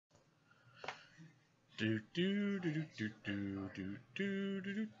Here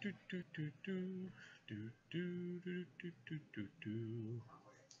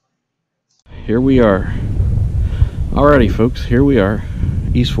we are. Alrighty, folks, here we are,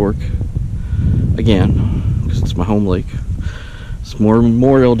 East Fork again, because it's my home lake. It's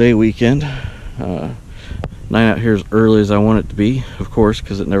Memorial Day weekend. Night out here as early as I want it to be, of course,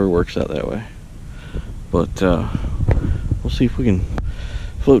 because it never works out that way. But we'll see if we can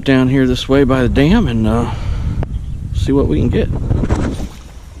float down here this way by the dam and see what we can get.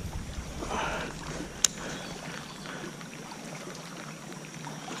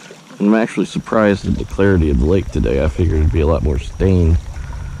 I'm actually surprised at the clarity of the lake today. I figured it'd be a lot more stained.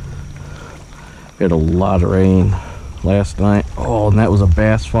 We had a lot of rain last night. Oh, and that was a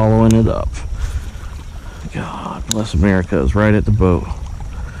bass following it up. God bless America, it was right at the boat.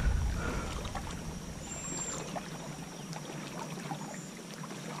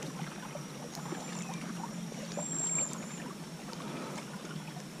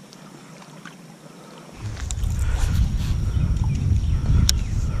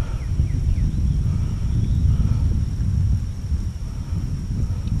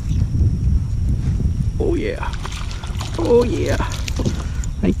 Oh yeah. Oh yeah.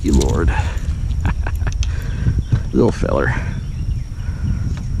 Thank you, Lord. Little feller.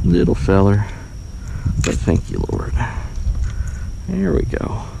 Little feller. But thank you, Lord. There we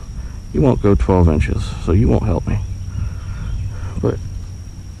go. You won't go 12 inches, so you won't help me. But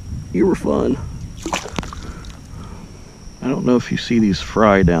you were fun. I don't know if you see these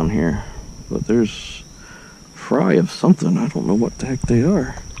fry down here, but there's fry of something. I don't know what the heck they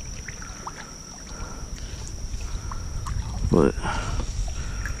are. But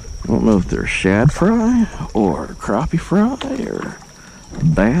I don't know if they're shad fry or crappie fry or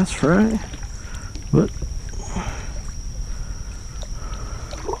bass fry, but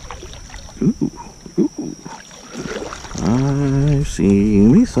ooh, I see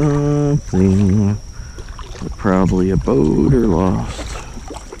me something, probably a boat or lost.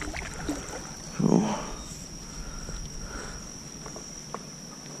 So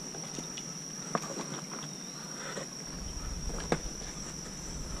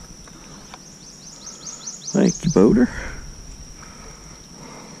thank you, boater.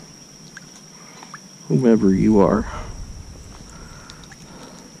 Whomever you are.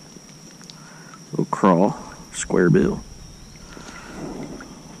 Little crawl, square bill.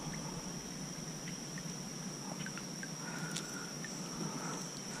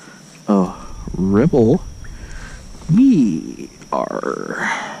 Oh, rebel. Ye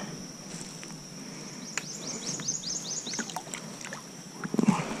are.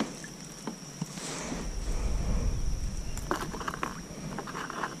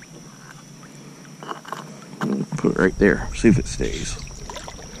 Put it right there, see if it stays.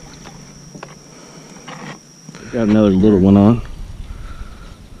 Got another little one on.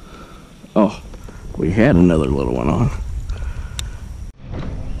 Oh, we had another little one on.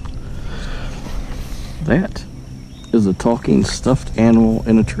 That is a talking stuffed animal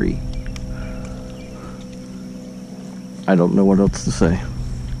in a tree. I don't know what else to say.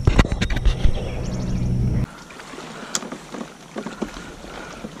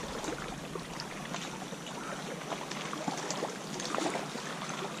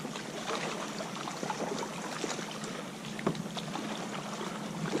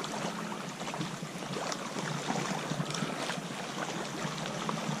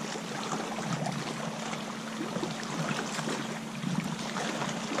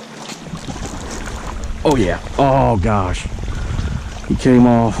 Oh yeah, oh gosh, he came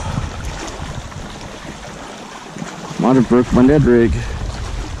off. Might have broke my Ned rig.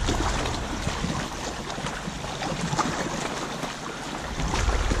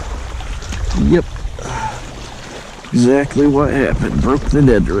 Yep, exactly what happened, broke the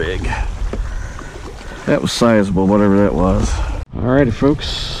Ned rig. That was sizable, whatever that was. Alrighty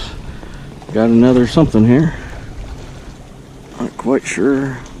folks, got another something here. Not quite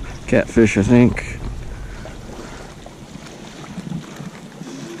sure, catfish I think.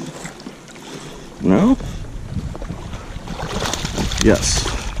 No? Yes.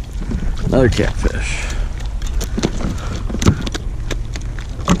 Another catfish.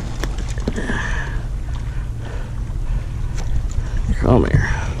 Come here.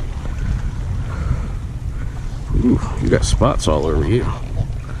 Ooh, you got spots all over you.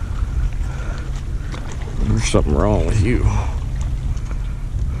 There's something wrong with you.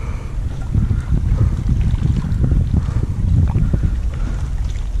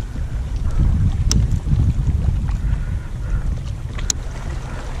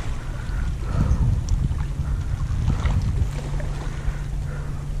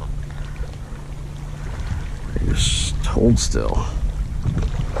 Just hold still.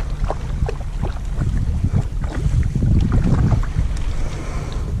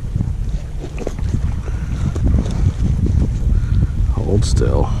 Hold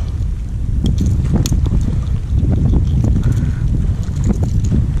still.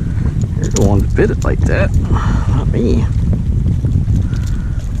 You're the one that bit it like that, not me.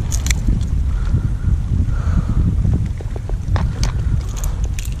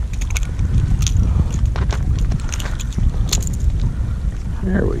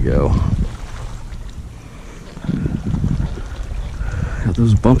 There we go. Got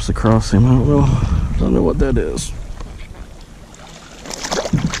those bumps across him. I don't know what that is.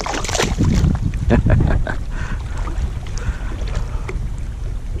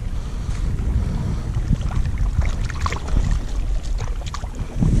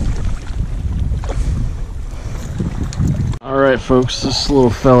 All right, folks. This little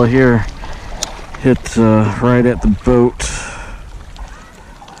fella here hit right at the boat.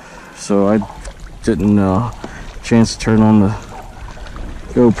 So I didn't chance to turn on the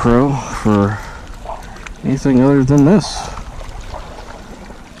GoPro for anything other than this.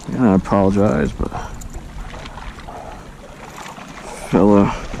 And I apologize, but fella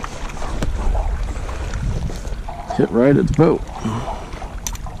hit right at the boat.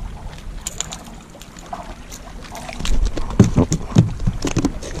 Oh.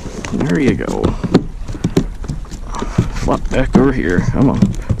 There you go. Flop back over here. Come on.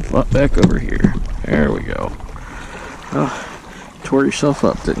 Flop back over here. There we go. Oh, tore yourself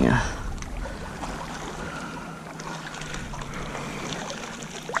up, didn't you?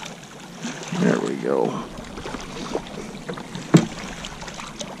 There we go.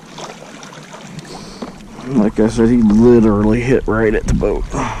 Like I said, he literally hit right at the boat.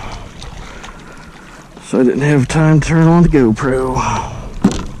 So I didn't have time to turn on the GoPro.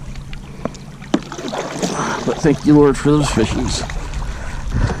 But thank you, Lord, for those fishies.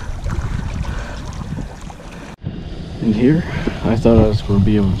 And here, I thought I was going to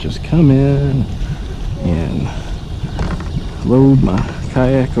be able to just come in and load my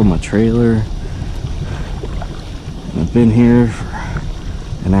kayak on my trailer. And I've been here for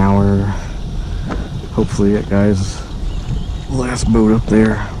an hour. Hopefully that guy's last boat up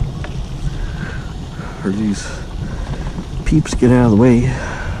there, or these peeps get out of the way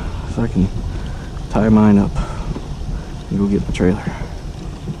so I can tie mine up and go get my trailer.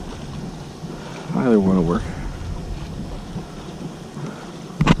 Either one will work.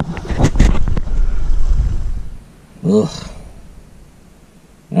 Ugh.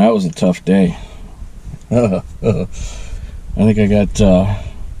 That was a tough day. I think I got,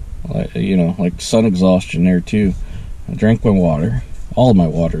 you know, like sun exhaustion there too. I drank my water, all of my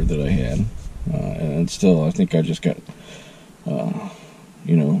water that I had, and still I think I just got,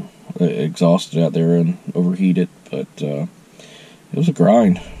 you know, exhausted out there and overheated. But it was a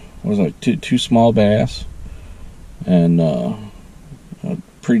grind. It was like two small bass and a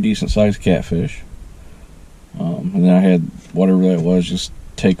pretty decent sized catfish. And then I had whatever that was just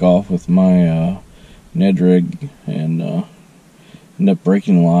take off with my Ned rig and ended up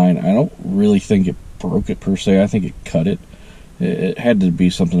breaking the line. I don't really think it broke it per se. I think it cut it. It had to be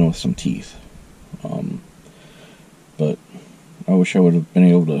something with some teeth. But I wish I would have been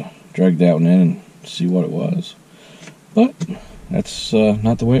able to drag that one in and see what it was. But that's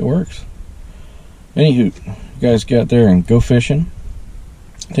not the way it works. Anywho, you guys get out there and go fishing.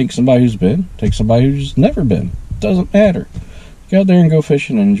 Take somebody who's been. Take somebody who's never been. Doesn't matter. Get out there and go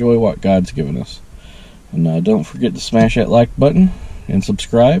fishing and enjoy what God's given us. And don't forget to smash that like button and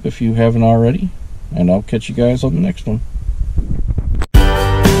subscribe if you haven't already. And I'll catch you guys on the next one.